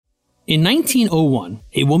In 1901,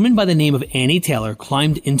 a woman by the name of Annie Taylor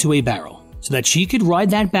climbed into a barrel so that she could ride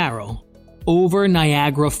that barrel over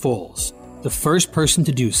Niagara Falls, the first person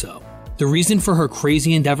to do so. The reason for her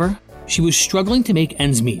crazy endeavor? She was struggling to make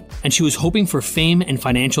ends meet, and she was hoping for fame and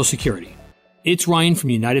financial security. It's Ryan from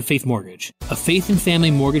United Faith Mortgage, a faith and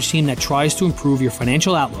family mortgage team that tries to improve your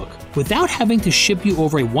financial outlook without having to ship you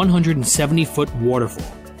over a 170-foot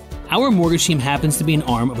waterfall. Our mortgage team happens to be an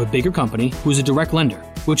arm of a bigger company who is a direct lender,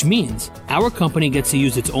 which means our company gets to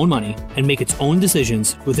use its own money and make its own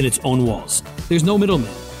decisions within its own walls. There's no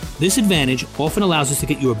middleman. This advantage often allows us to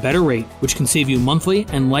get you a better rate, which can save you monthly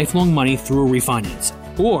and lifelong money through a refinance,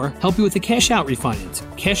 or help you with a cash-out refinance,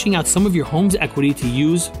 cashing out some of your home's equity to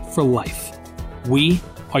use for life. We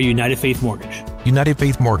are United Faith Mortgage. United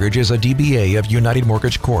Faith Mortgage is a DBA of United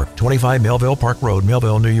Mortgage Corp., 25 Melville Park Road,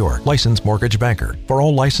 Melville, New York. Licensed mortgage banker. For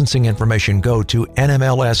all licensing information, go to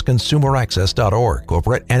nmlsconsumeraccess.org.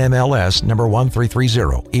 Corporate NMLS number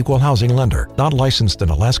 1330. Equal housing lender. Not licensed in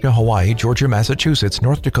Alaska, Hawaii, Georgia, Massachusetts,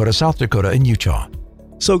 North Dakota, South Dakota, and Utah.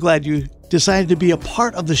 So glad you decided to be a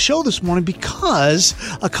part of the show this morning because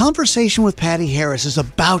a conversation with Patty Harris is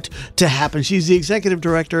about to happen. She's the executive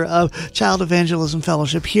director of Child Evangelism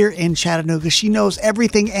Fellowship here in Chattanooga. She knows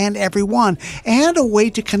everything and everyone and a way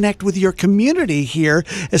to connect with your community here,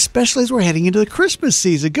 especially as we're heading into the Christmas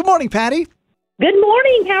season. Good morning, Patty. Good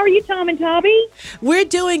morning. How are you, Tom and Toby? We're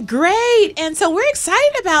doing great. And so we're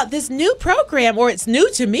excited about this new program, or it's new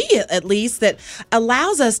to me at least, that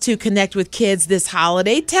allows us to connect with kids this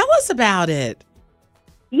holiday. Tell us about it.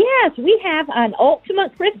 Yes, we have an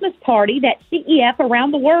ultimate Christmas party that CEF around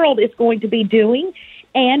the world is going to be doing.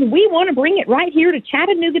 And we want to bring it right here to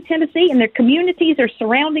Chattanooga, Tennessee, and the communities are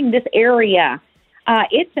surrounding this area.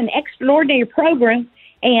 It's an extraordinary program,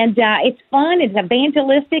 and it's fun, it's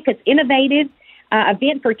evangelistic, it's innovative.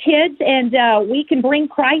 Event for kids, and we can bring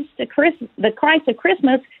the Christ of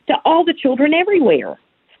Christmas to all the children everywhere.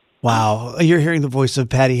 Wow. You're hearing the voice of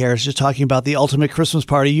Patty Harris just talking about the ultimate Christmas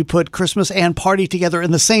party. You put Christmas and party together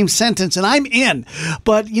in the same sentence, and I'm in.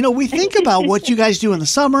 But, we think about what you guys do in the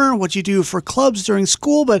summer, what you do for clubs during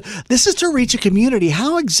school, but this is to reach a community.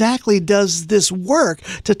 How exactly does this work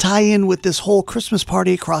to tie in with this whole Christmas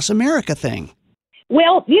party across America thing?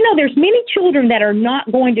 Well, there's many children that are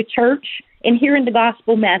not going to church and hearing the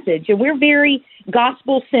gospel message. And we're very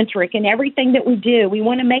gospel-centric in everything that we do. We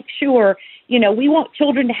want to make sure, we want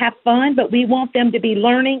children to have fun, but we want them to be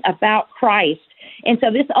learning about Christ. And so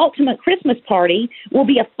this ultimate Christmas party will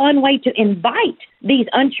be a fun way to invite these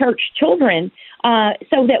unchurched children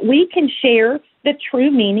so that we can share the true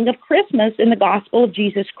meaning of Christmas in the gospel of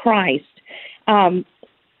Jesus Christ. In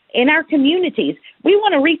our communities, we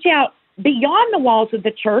want to reach out beyond the walls of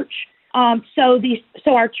the church, so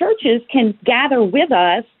our churches can gather with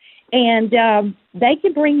us, and they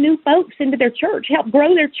can bring new folks into their church, help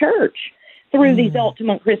grow their church through these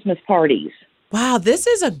ultimate Christmas parties. Wow, this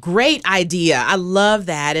is a great idea. I love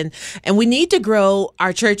that. And we need to grow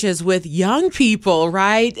our churches with young people,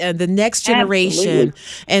 right? And the next generation.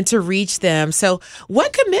 Absolutely. And to reach them. So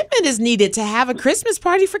what commitment is needed to have a Christmas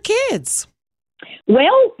party for kids?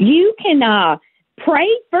 Well, you can pray.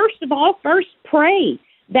 First pray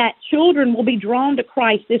that children will be drawn to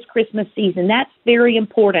Christ this Christmas season. That's very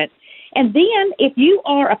important. And then if you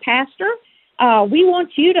are a pastor, we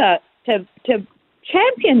want you to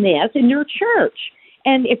champion this in your church.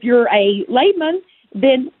 And if you're a layman,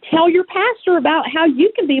 then tell your pastor about how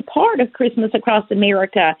you can be a part of Christmas across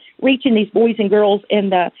America, reaching these boys and girls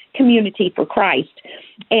in the community for Christ.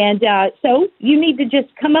 And so you need to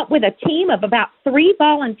just come up with a team of about 3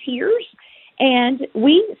 volunteers. And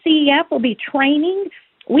CEF will be training.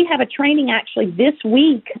 We have a training actually this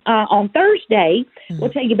week on Thursday.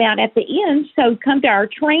 We'll tell you about at the end. So come to our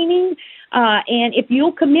training. And if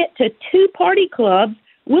you'll commit to 2 party clubs,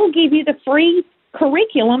 we'll give you the free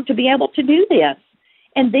curriculum to be able to do this.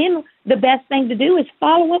 And then the best thing to do is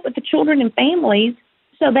follow up with the children and families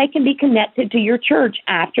so they can be connected to your church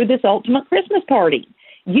after this ultimate Christmas party.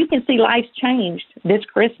 You can see lives changed this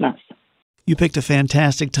Christmas. You picked a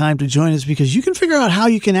fantastic time to join us because you can figure out how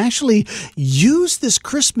you can actually use this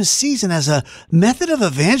Christmas season as a method of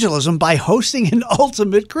evangelism by hosting an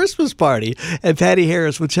ultimate Christmas party. And Patty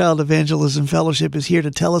Harris with Child Evangelism Fellowship is here to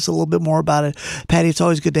tell us a little bit more about it. Patty, it's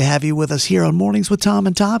always good to have you with us here on Mornings with Tom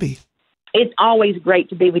and Toby. It's always great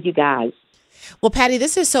to be with you guys. Well, Patty,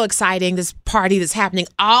 this is so exciting, this party that's happening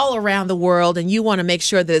all around the world, and you want to make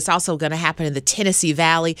sure that it's also going to happen in the Tennessee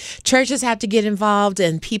Valley. Churches have to get involved,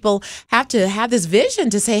 and people have to have this vision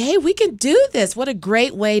to say, hey, we can do this. What a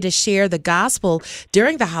great way to share the gospel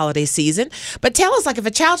during the holiday season. But tell us, if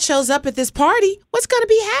a child shows up at this party, what's going to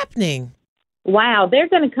be happening? Wow,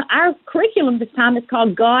 our curriculum this time is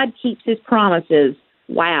called God Keeps His Promises.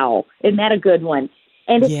 Wow, isn't that a good one?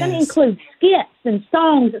 And it's going to include skits and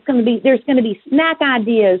songs. There's going to be snack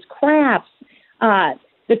ideas, crafts.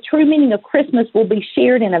 The true meaning of Christmas will be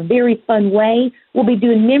shared in a very fun way. We'll be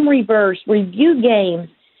doing memory verse, review games,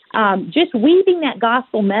 just weaving that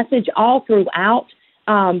gospel message all throughout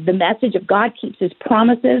the message of God Keeps His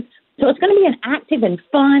Promises. So it's going to be an active and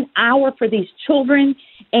fun hour for these children,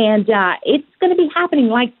 and it's going to be happening,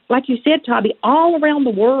 like you said, Toby, all around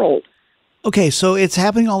the world. Okay, so it's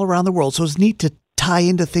happening all around the world, so it's neat to tie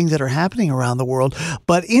into things that are happening around the world.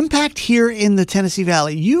 But impact here in the Tennessee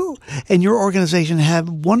Valley, you and your organization have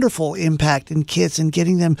wonderful impact in kids and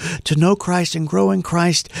getting them to know Christ and grow in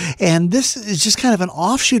Christ. And this is just kind of an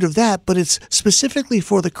offshoot of that, but it's specifically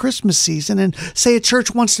for the Christmas season. And say a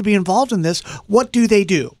church wants to be involved in this, what do they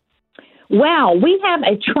do? Well, we have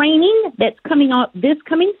a training that's coming on this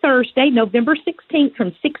coming Thursday, November 16th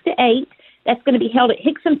from 6 to 8. That's going to be held at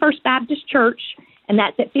Hickson First Baptist Church, and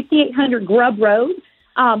that's at 5800 Grubb Road.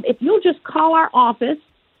 If you'll just call our office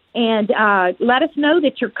and let us know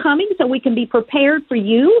that you're coming so we can be prepared for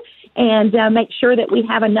you and make sure that we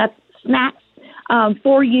have enough snacks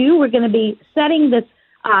for you. We're going to be setting this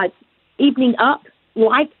evening up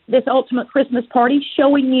like this Ultimate Christmas Party,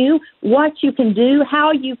 showing you what you can do,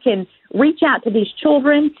 how you can reach out to these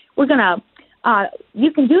children. We're going to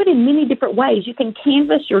you can do it in many different ways. You can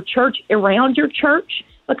canvass your church around your church,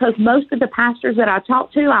 because most of the pastors that I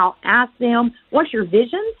talk to, I'll ask them, what's your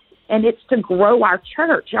vision? And it's to grow our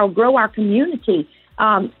church, or grow our community,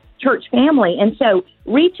 church family. And so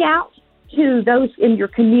reach out to those in your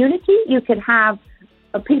community. You could have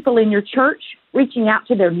people in your church reaching out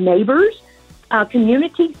to their neighbors.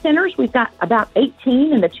 Community centers, we've got about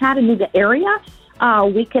 18 in the Chattanooga area.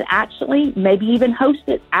 We could actually maybe even host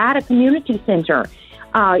it at a community center.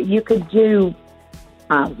 You could do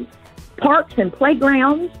parks and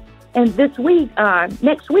playgrounds. And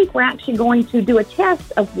next week, we're actually going to do a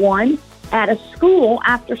test of one at a school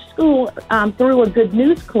after school through a Good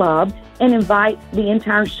News Club and invite the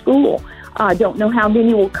entire school. Don't know how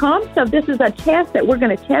many will come. So this is a test that we're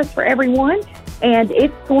going to test for everyone. And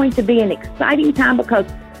it's going to be an exciting time, because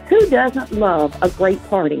who doesn't love a great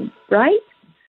party, right?